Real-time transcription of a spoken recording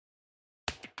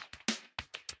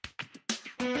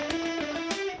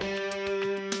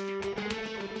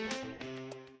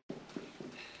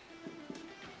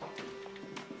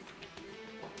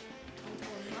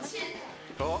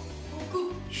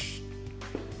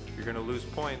You're gonna lose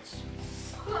points.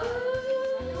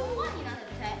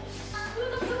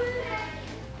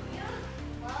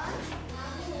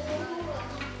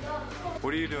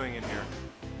 What are you doing in here?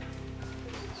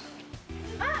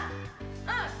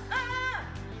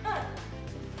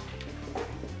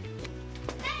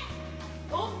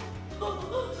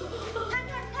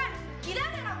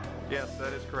 Yes,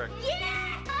 that is correct.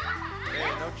 Hey,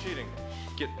 no cheating.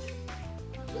 Get.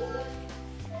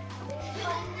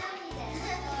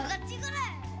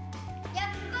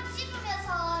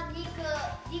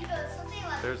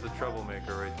 There's the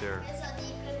troublemaker right there.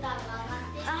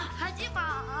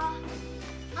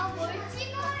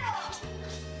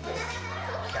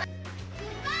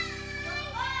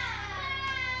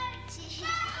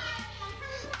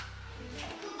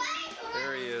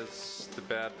 There he is, the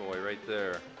bad boy right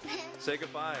there. Say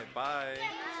goodbye. Bye.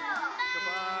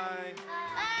 Goodbye.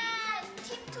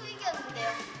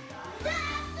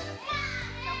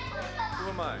 Who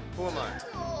am I? Who am I?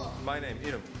 My name,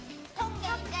 이름.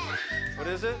 What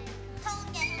is it?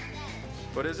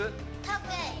 What is it?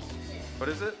 What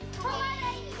is it?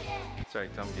 Sorry,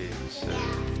 Tomge.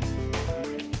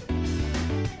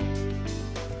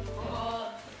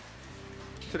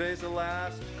 Today's the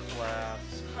last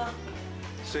class.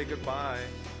 Say goodbye.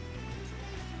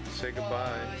 Say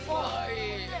goodbye.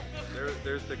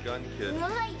 There's the gun kid.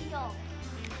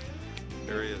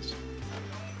 There he is.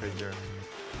 Right there.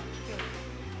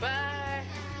 Bye.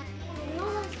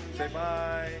 Say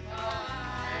bye.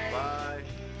 Bye.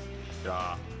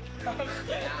 Yeah.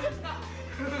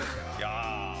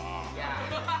 Yeah.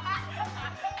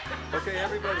 Okay,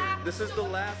 everybody. This is the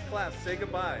last class. Say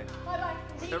goodbye.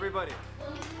 Everybody.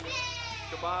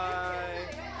 Goodbye.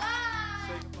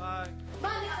 Say goodbye.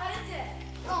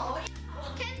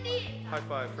 High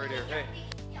five right here. Hey.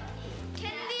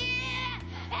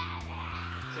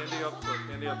 Candy up,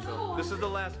 candy up. This is the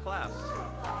last class.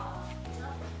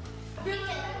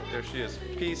 There she is.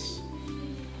 Peace.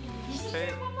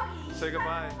 Hey, say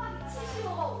goodbye.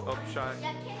 Oh, shy.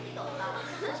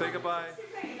 Say goodbye.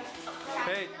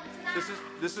 Hey,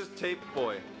 this is Tape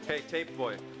Boy. Hey, Tape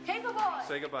Boy. Tape boy.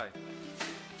 Say goodbye.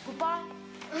 Goodbye.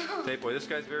 Tape Boy. This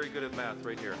guy's very good at math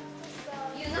right here.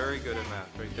 Very good at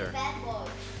math right there.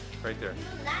 Right there.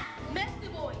 Math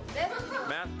boy.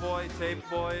 Math boy, tape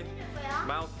boy,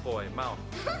 mouth boy, mouth.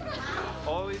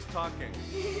 Always talking.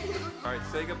 All right,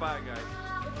 say goodbye,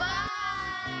 guys. Bye.